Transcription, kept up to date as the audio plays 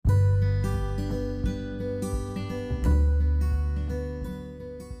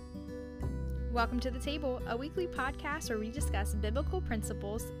Welcome to The Table, a weekly podcast where we discuss biblical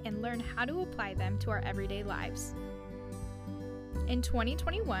principles and learn how to apply them to our everyday lives. In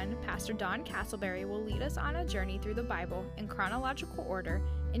 2021, Pastor Don Castleberry will lead us on a journey through the Bible in chronological order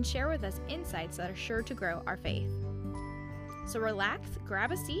and share with us insights that are sure to grow our faith. So relax,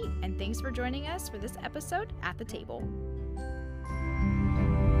 grab a seat, and thanks for joining us for this episode at The Table.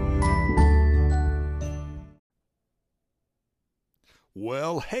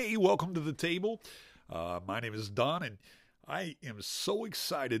 Well, hey, welcome to The Table. My name is Don, and I am so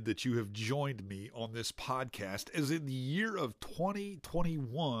excited that you have joined me on this podcast, as in the year of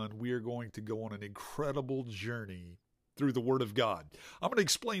 2021, we are going to go on an incredible journey through the Word of God. I'm going to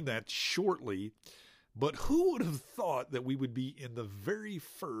explain that shortly, but who would have thought that we would be in the very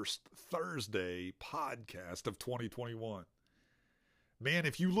first Thursday podcast of 2021? Man,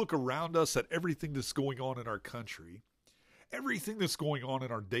 if you look around us at everything that's going on in our country, everything that's going on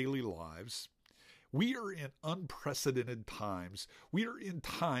in our daily lives, we are in unprecedented times. We are in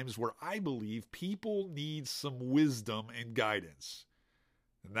times where I believe people need some wisdom and guidance.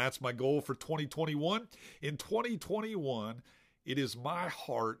 And that's my goal for 2021. In 2021, it is my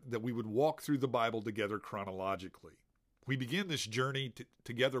heart that we would walk through the Bible together chronologically. We begin this journey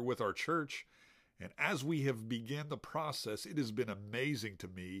together with our church, and as we have begun the process, it has been amazing to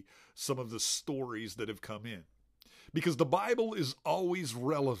me some of the stories that have come in. Because the Bible is always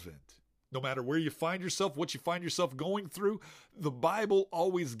relevant. No matter where you find yourself, what you find yourself going through, the Bible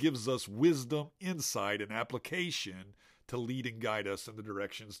always gives us wisdom, insight, and application to lead and guide us in the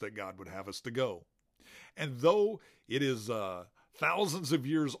directions that God would have us to go. And though it is thousands of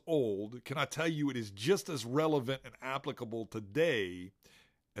years old, can I tell you it is just as relevant and applicable today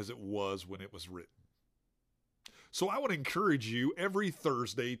as it was when it was written. So I would encourage you every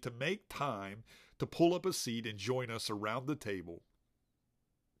Thursday to make time to pull up a seat and join us around the table.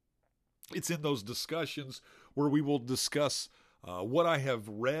 It's in those discussions where we will discuss what I have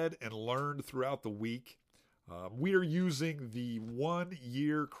read and learned throughout the week. We are using the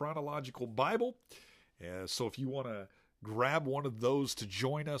 1-year chronological Bible. So if you want to grab one of those to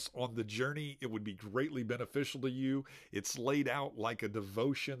join us on the journey, it would be greatly beneficial to you. It's laid out like a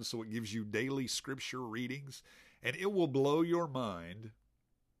devotion, so it gives you daily scripture readings. And it will blow your mind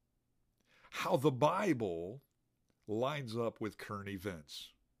how the Bible lines up with current events.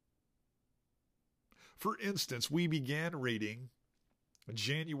 For instance, we began reading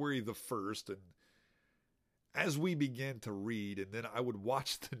January the 1st, and as we began to read, and then I would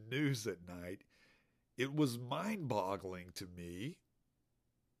watch the news at night, it was mind-boggling to me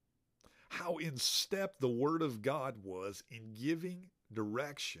how in step the Word of God was in giving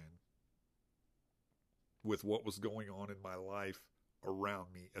direction with what was going on in my life around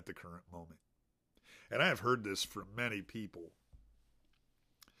me at the current moment. And I have heard this from many people.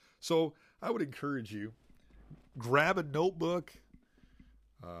 So I would encourage you, grab a notebook,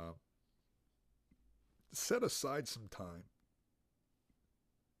 set aside some time,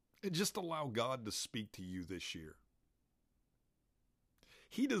 and just allow God to speak to you this year.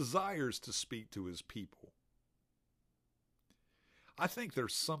 He desires to speak to his people. I think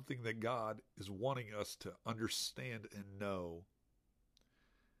there's something that God is wanting us to understand and know,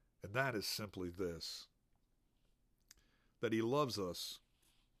 and that is simply this: that he loves us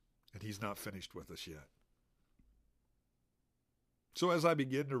and he's not finished with us yet. So as I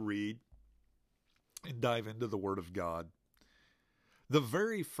begin to read and dive into the Word of God, the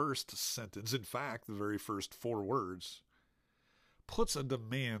very first sentence, in fact, the very first 4 words, puts a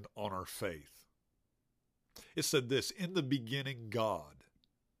demand on our faith. It said this: in the beginning, God.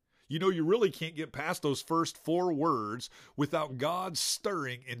 You know, you really can't get past those first 4 words without God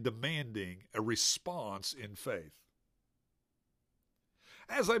stirring and demanding a response in faith.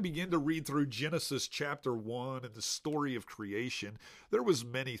 As I began to read through Genesis chapter 1 and the story of creation, there was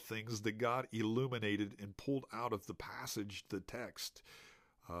many things that God illuminated and pulled out of the passage, the text.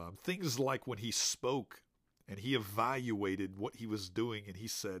 Things like when he spoke and he evaluated what he was doing and he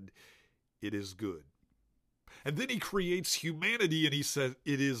said, "It is good." And then he creates humanity and he says,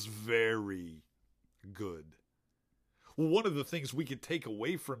 "It is very good." Well, one of the things we could take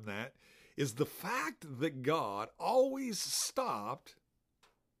away from that is the fact that God always stopped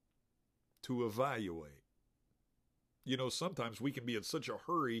to evaluate. You know, sometimes we can be in such a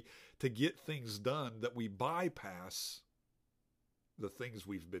hurry to get things done that we bypass the things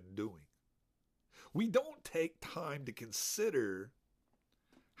we've been doing. We don't take time to consider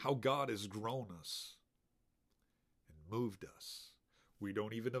how God has grown us and moved us. We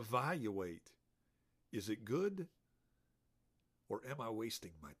don't even evaluate, is it good or am I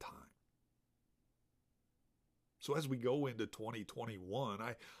wasting my time? So as we go into 2021,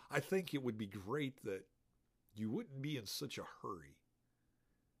 I think it would be great that you wouldn't be in such a hurry.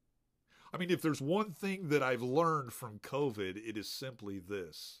 I mean, if there's one thing that I've learned from COVID, it is simply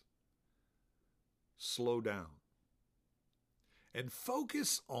this: slow down and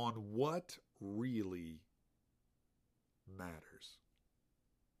focus on what really matters.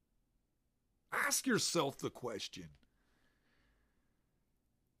 Ask yourself the question,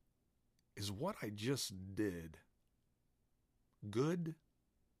 is what I just did good,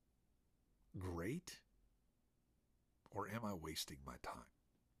 great, or am I wasting my time?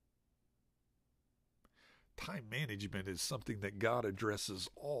 Time management is something that God addresses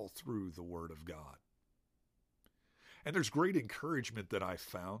all through the Word of God. And there's great encouragement that I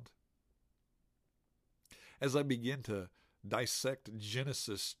found as I begin to dissect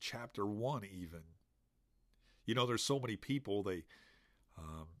Genesis chapter 1 even. You know, there's so many people, they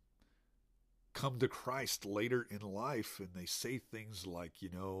come to Christ later in life and they say things like,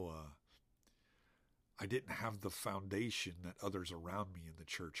 I didn't have the foundation that others around me in the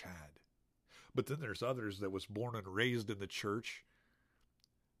church had. But then there's others that was born and raised in the church.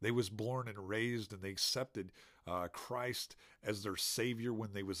 They was born and raised and they accepted Christ as their Savior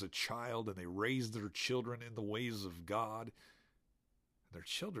when they was a child, and they raised their children in the ways of God. Their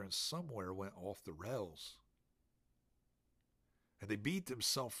children somewhere went off the rails. And they beat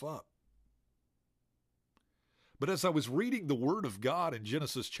themselves up. But as I was reading the Word of God in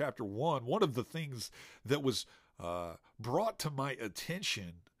Genesis chapter 1, one of the things that was brought to my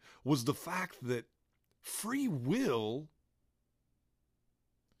attention was the fact that free will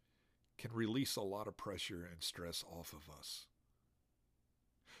can release a lot of pressure and stress off of us.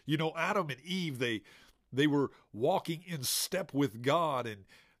 You know, Adam and Eve, they were walking in step with God, and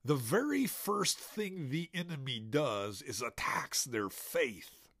the very first thing the enemy does is attacks their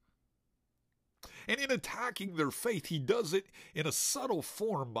faith. And in attacking their faith, he does it in a subtle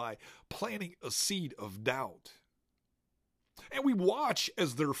form by planting a seed of doubt. And we watch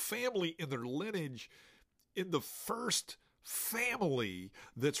as their family and their lineage in the first family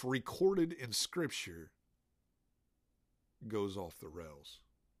that's recorded in Scripture goes off the rails.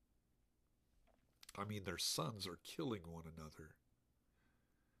 I mean, their sons are killing one another.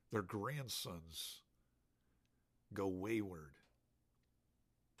 Their grandsons go wayward.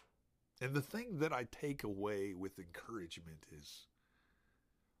 And the thing that I take away with encouragement is,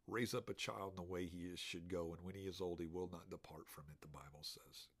 raise up a child in the way he should go, and when he is old, he will not depart from it, the Bible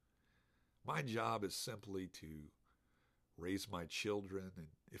says. My job is simply to raise my children, and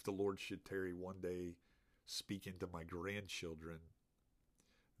if the Lord should tarry one day, speak into my grandchildren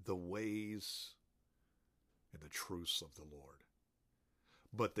the ways and the truths of the Lord.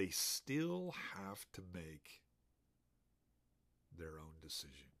 But they still have to make their own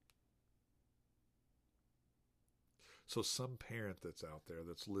decision. So some parent that's out there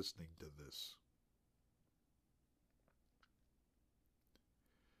that's listening to this,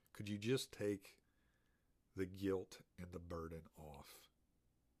 could you just take the guilt and the burden off?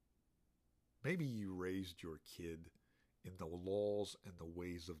 Maybe you raised your kid in the laws and the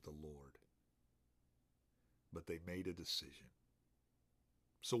ways of the Lord, but they made a decision.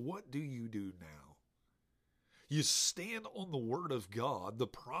 So what do you do now? You stand on the Word of God, the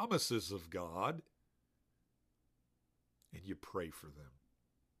promises of God, and you pray for them.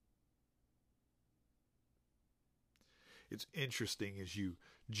 It's interesting as you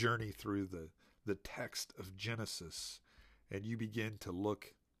journey through the text of Genesis and you begin to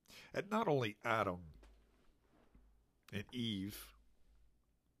look at not only Adam and Eve,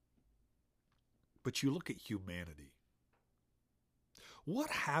 but you look at humanity.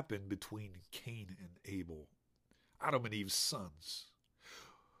 What happened between Cain and Abel, Adam and Eve's sons,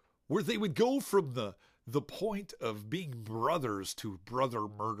 where they would go from the point of being brothers to brother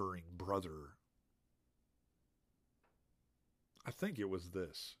murdering brother? I think it was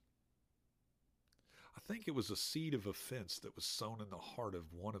this. I think it was a seed of offense that was sown in the heart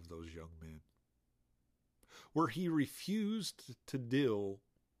of one of those young men, where he refused to deal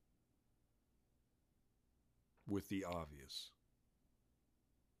with the obvious.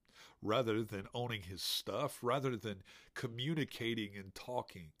 Rather than owning his stuff, rather than communicating and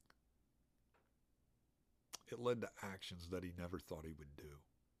talking, it led to actions that he never thought he would do.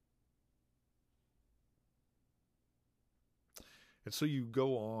 And so you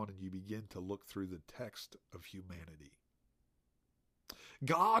go on and you begin to look through the text of humanity.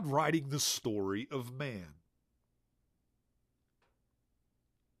 God writing the story of man.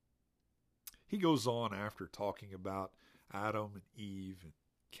 He goes on after talking about Adam and Eve and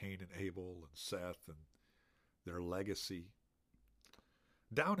Cain and Abel and Seth and their legacy,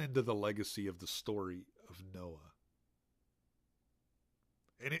 down into the legacy of the story of Noah.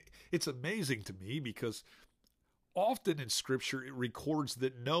 And it's amazing to me because often in Scripture it records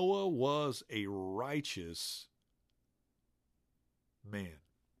that Noah was a righteous man.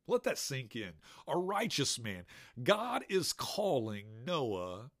 Let that sink in. A righteous man. God is calling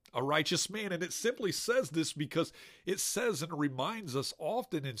Noah a righteous man. And it simply says this because it says and reminds us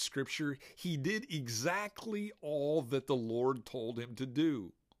often in Scripture, he did exactly all that the Lord told him to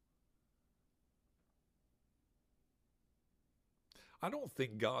do. I don't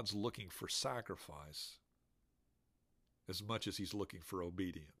think God's looking for sacrifice as much as he's looking for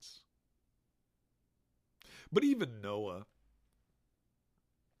obedience. But even Noah,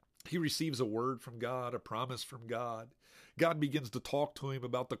 he receives a word from God, a promise from God. God begins to talk to him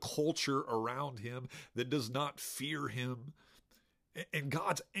about the culture around him that does not fear him. And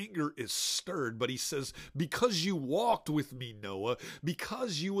God's anger is stirred, but he says, because you walked with me, Noah,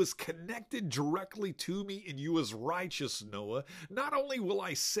 because you was connected directly to me and you was righteous, Noah, not only will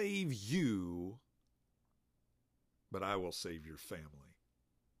I save you, but I will save your family.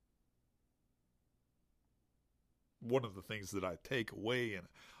 One of the things that I take away and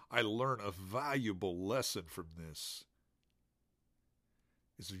I learn a valuable lesson from this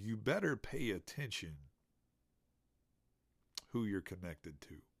is you better pay attention who you're connected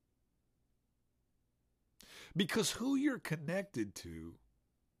to. Because who you're connected to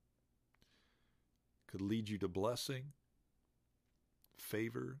could lead you to blessing,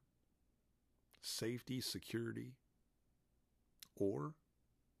 favor, safety, security, or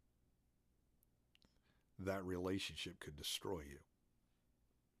that relationship could destroy you.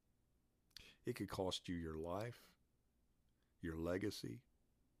 It could cost you your life, your legacy,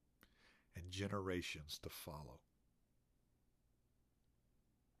 and generations to follow.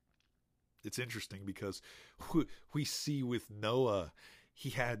 It's interesting because we see with Noah,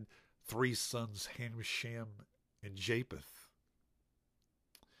 he had 3 sons, Ham, Shem, and Japheth.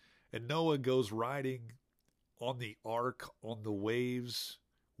 And Noah goes riding on the ark, on the waves,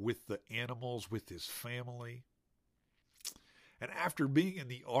 with the animals, with his family. And after being in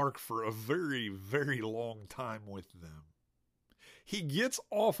the ark for a very, very long time with them, he gets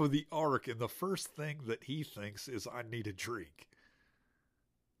off of the ark, and the first thing that he thinks is, I need a drink.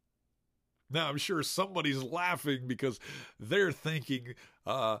 Now, I'm sure somebody's laughing because they're thinking,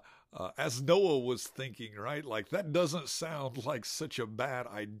 as Noah was thinking, right? Like, that doesn't sound like such a bad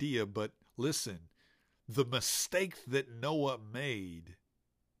idea. But listen, the mistake that Noah made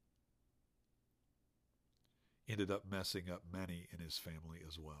ended up messing up many in his family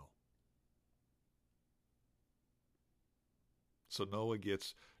as well. So Noah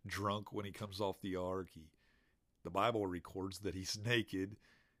gets drunk when he comes off the ark. The Bible records that he's naked.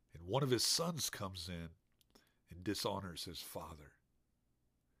 And one of his sons comes in and dishonors his father.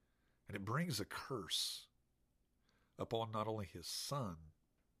 And it brings a curse upon not only his son,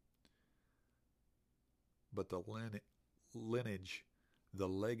 but the lineage, the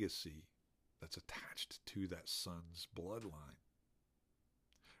legacy that's attached to that son's bloodline.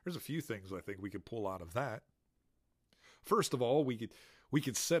 There's a few things I think we could pull out of that. First of all, we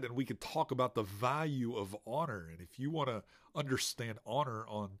could sit and we could talk about the value of honor. And if you want to understand honor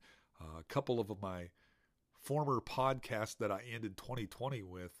on a couple of my former podcasts that I ended 2020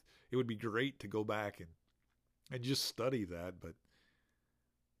 with, it would be great to go back and just study that. But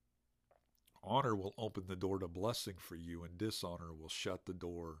honor will open the door to blessing for you, and dishonor will shut the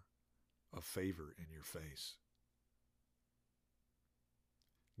door of favor in your face.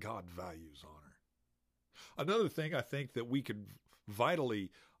 God values honor. Another thing I think that we could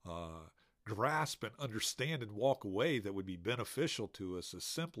vitally grasp and understand and walk away that would be beneficial to us is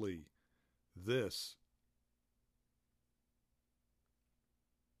simply this.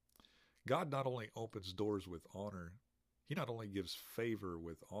 God not only opens doors with honor, he not only gives favor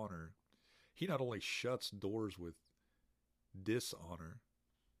with honor, he not only shuts doors with dishonor,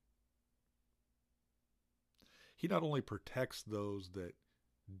 he not only protects those that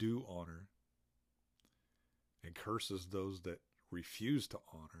do honor and curses those that refuse to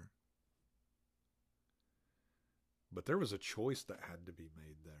honor, but there was a choice that had to be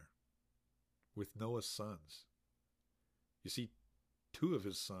made there with Noah's sons. You see, 2 of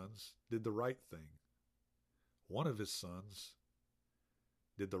his sons did the right thing. 1 of his sons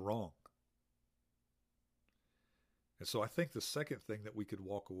did the wrong. And so I think the second thing that we could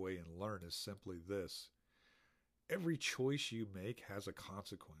walk away and learn is simply this. Every choice you make has a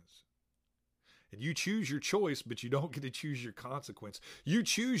consequence. And you choose your choice, but you don't get to choose your consequence. You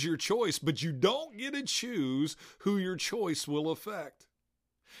choose your choice, but you don't get to choose who your choice will affect.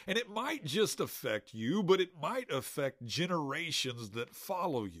 And it might just affect you, but it might affect generations that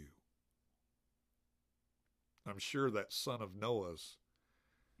follow you. I'm sure that son of Noah's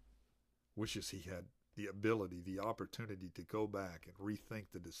wishes he had the ability, the opportunity to go back and rethink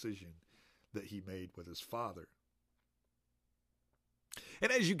the decision that he made with his father.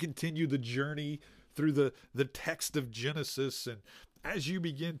 And as you continue the journey through the text of Genesis, and as you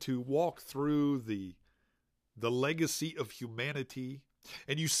begin to walk through the legacy of humanity,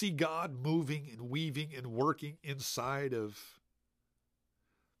 and you see God moving and weaving and working inside of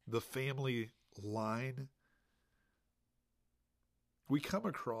the family line, we come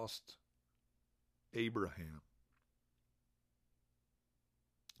across Abraham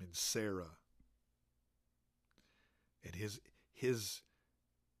and Sarah and his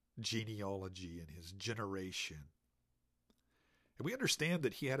genealogy and his generation. And we understand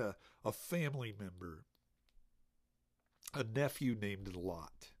that he had a family member, a nephew named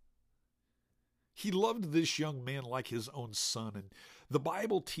Lot. He loved this young man like his own son, and the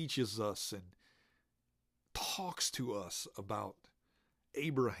Bible teaches us and talks to us about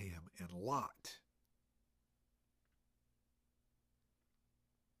Abraham and Lot.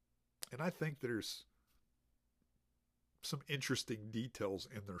 And I think there's some interesting details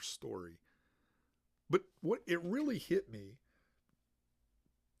in their story. But what it really hit me,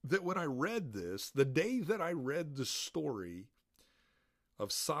 that when I read this, the day that I read the story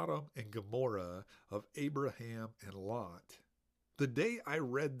of Sodom and Gomorrah, of Abraham and Lot, the day I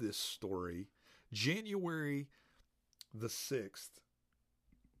read this story, January the 6th,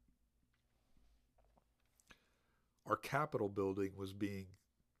 our Capitol building was being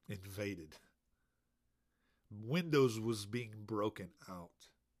invaded. Windows was being broken out.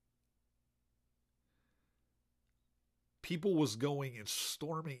 People was going and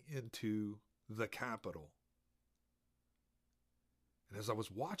storming into the Capitol. And as I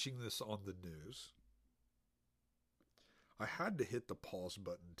was watching this on the news, I had to hit the pause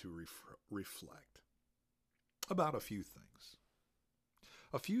button to reflect about a few things.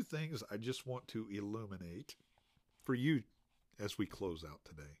 A few things I just want to illuminate for you as we close out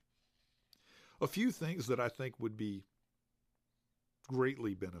today. A few things that I think would be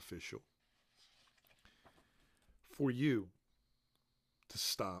greatly beneficial for you to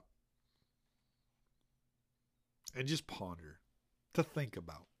stop and just ponder, to think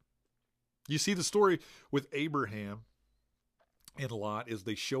about. You see the story with Abraham and Lot as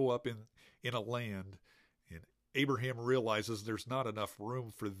they show up in a land, and Abraham realizes there's not enough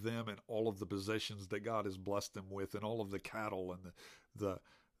room for them and all of the possessions that God has blessed them with, and all of the cattle and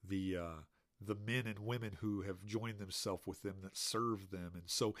the men and women who have joined themselves with them that serve them. And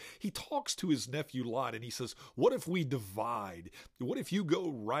so he talks to his nephew Lot, and he says, what if we divide? What if you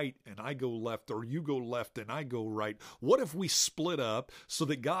go right and I go left, or you go left and I go right? What if we split up so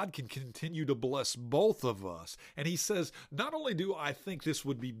that God can continue to bless both of us? And he says, not only do I think this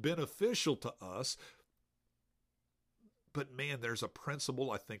would be beneficial to us, but man, there's a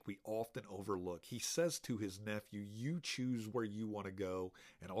principle I think we often overlook. He says to his nephew, you choose where you want to go,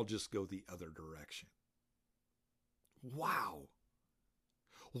 and I'll just go the other direction. Wow.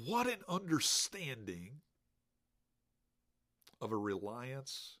 What an understanding of a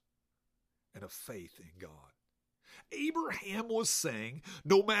reliance and a faith in God. Abraham was saying,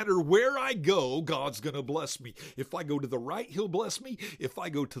 no matter where I go, God's going to bless me. If I go to the right, he'll bless me. If I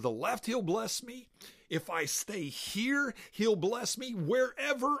go to the left, he'll bless me. If I stay here, he'll bless me.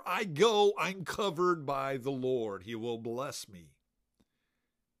 Wherever I go, I'm covered by the Lord. He will bless me.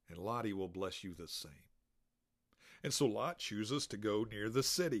 And Lot, he will bless you the same. And so Lot chooses to go near the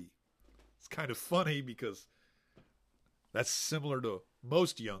city. It's kind of funny because that's similar to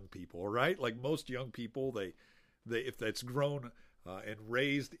most young people, right? Like most young people, they if that's grown and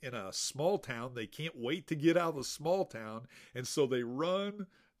raised in a small town, they can't wait to get out of the small town, and so they run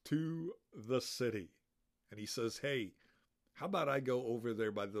to the city. And he says, hey, how about I go over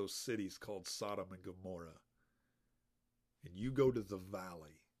there by those cities called Sodom and Gomorrah, and you go to the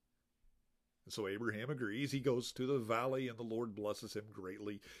valley. And so Abraham agrees. He goes to the valley, and the Lord blesses him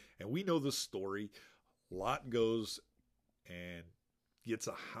greatly. And we know the story. Lot goes and gets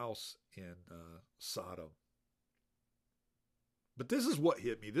a house in Sodom. But this is what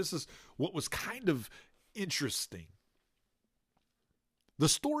hit me. This is what was kind of interesting. The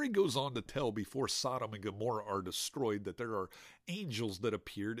story goes on to tell, before Sodom and Gomorrah are destroyed, that there are angels that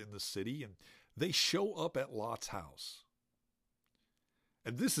appeared in the city, and they show up at Lot's house.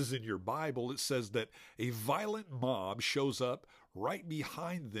 And this is in your Bible. It says that a violent mob shows up right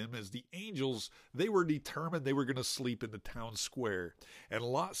behind them, as the angels, they were determined they were going to sleep in the town square. And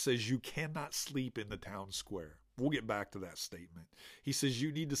Lot says, you cannot sleep in the town square. We'll get back to that statement. He says,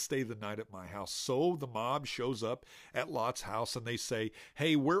 you need to stay the night at my house. So the mob shows up at Lot's house, and they say,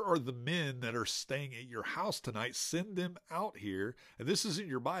 hey, where are the men that are staying at your house tonight? Send them out here. And this is in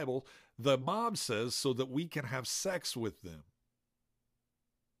your Bible. The mob says so that we can have sex with them.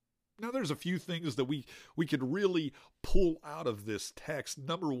 Now, there's a few things that we could really pull out of this text.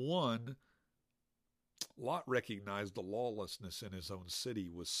 Number one, Lot recognized the lawlessness in his own city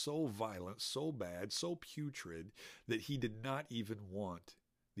was so violent, so bad, so putrid, that he did not even want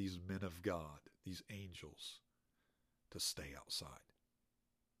these men of God, these angels, to stay outside.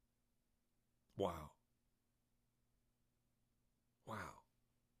 Wow. Wow.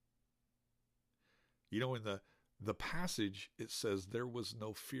 You know, in the passage, it says there was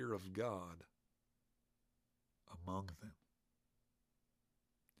no fear of God among them.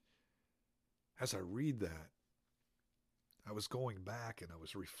 As I read that, I was going back and I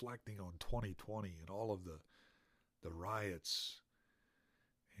was reflecting on 2020 and all of the riots,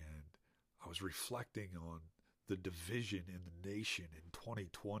 and I was reflecting on the division in the nation in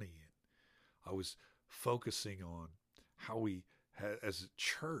 2020, and I was focusing on how we, as a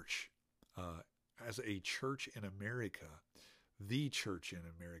church in America, the church in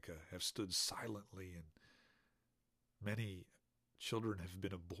America, have stood silently, and many children have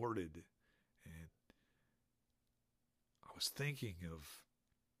been aborted. And I was thinking of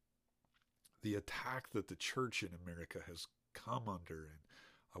the attack that the church in America has come under, and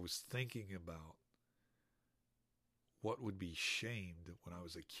I was thinking about what would be shamed when I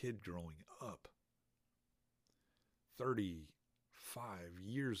was a kid growing up. 35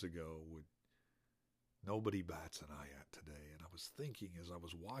 years ago, nobody bats an eye at today. And I was thinking as I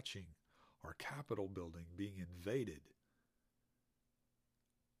was watching our Capitol building being invaded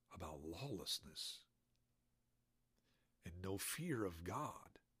about lawlessness and no fear of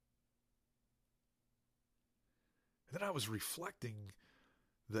God. And then I was reflecting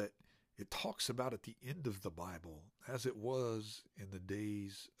that it talks about at the end of the Bible, as it was in the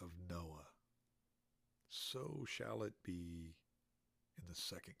days of Noah, so shall it be in the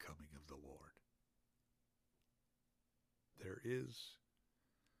second coming of the Lord. There is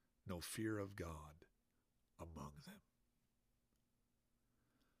no fear of God among them.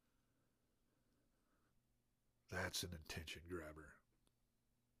 That's an attention grabber.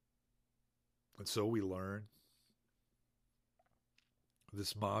 And so we learn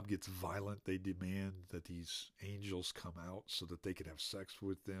this mob gets violent. They demand that these angels come out so that they can have sex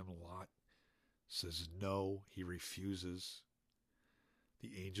with them. Lot says no. He refuses.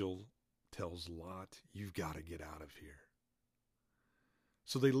 The angel tells Lot, you've got to get out of here.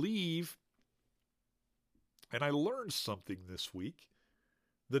 So they leave. And I learned something this week.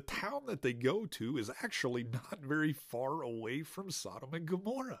 The town that they go to is actually not very far away from Sodom and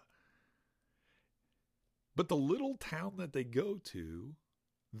Gomorrah. But the little town that they go to,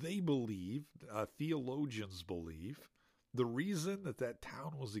 they believe, theologians believe, the reason that that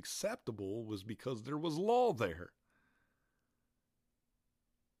town was acceptable was because there was law there.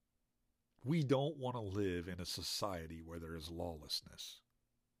 We don't want to live in a society where there is lawlessness,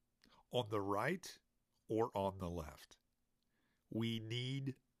 on the right or on the left. We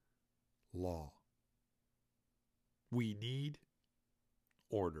need law. We need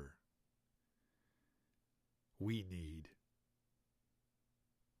order. We need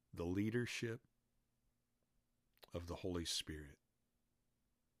the leadership of the Holy Spirit.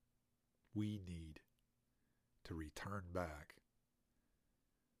 We need to return back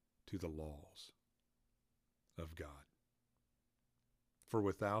to the laws of God. For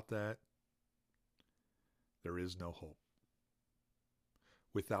without that, there is no hope.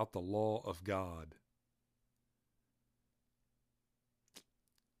 Without the law of God,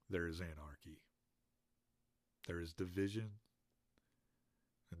 there is anarchy. There is division,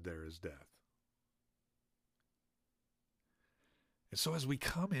 and there is death. And so as we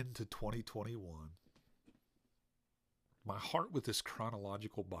come into 2021, my heart with this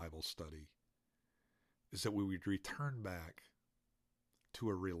chronological Bible study is that we would return back to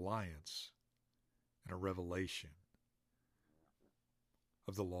a reliance and a revelation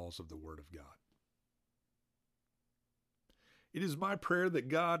of the laws of the Word of God. It is my prayer that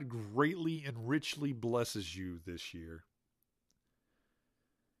God greatly and richly blesses you this year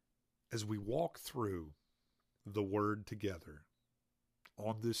as we walk through the Word together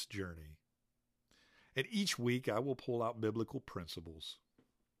on this journey. And each week I will pull out biblical principles.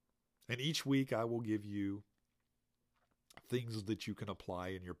 And each week I will give you things that you can apply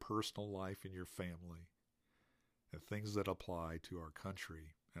in your personal life, in your family, and things that apply to our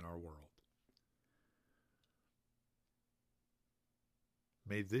country and our world.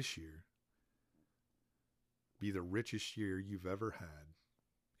 May this year be the richest year you've ever had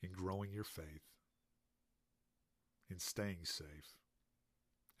in growing your faith, in staying safe,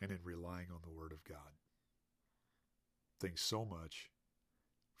 and in relying on the Word of God. Thanks so much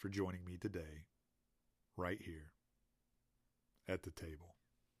for joining me today, right here at the table.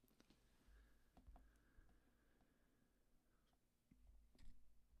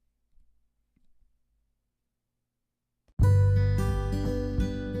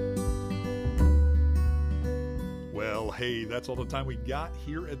 Well, hey, that's all the time we got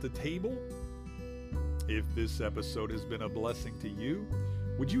here at the table. If this episode has been a blessing to you,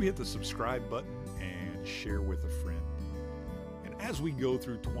 would you hit the subscribe button and share with a friend? And as we go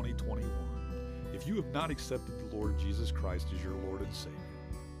through 2021, if you have not accepted the Lord Jesus Christ as your Lord and Savior,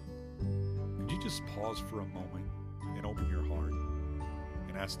 could you just pause for a moment and open your heart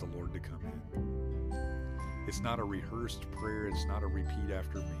and ask the Lord to come in? It's not a rehearsed prayer. It's not a repeat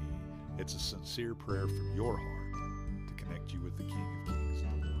after me. It's a sincere prayer from your heart to connect you with the King of Kings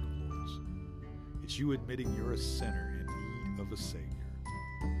and the Lord of Lords. It's you admitting you're a sinner in need of a Savior.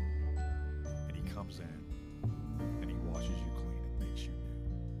 And He comes in and He washes you clean and makes you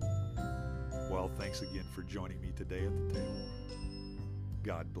new. Well, thanks again for joining me today at the table.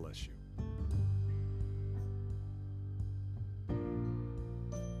 God bless you.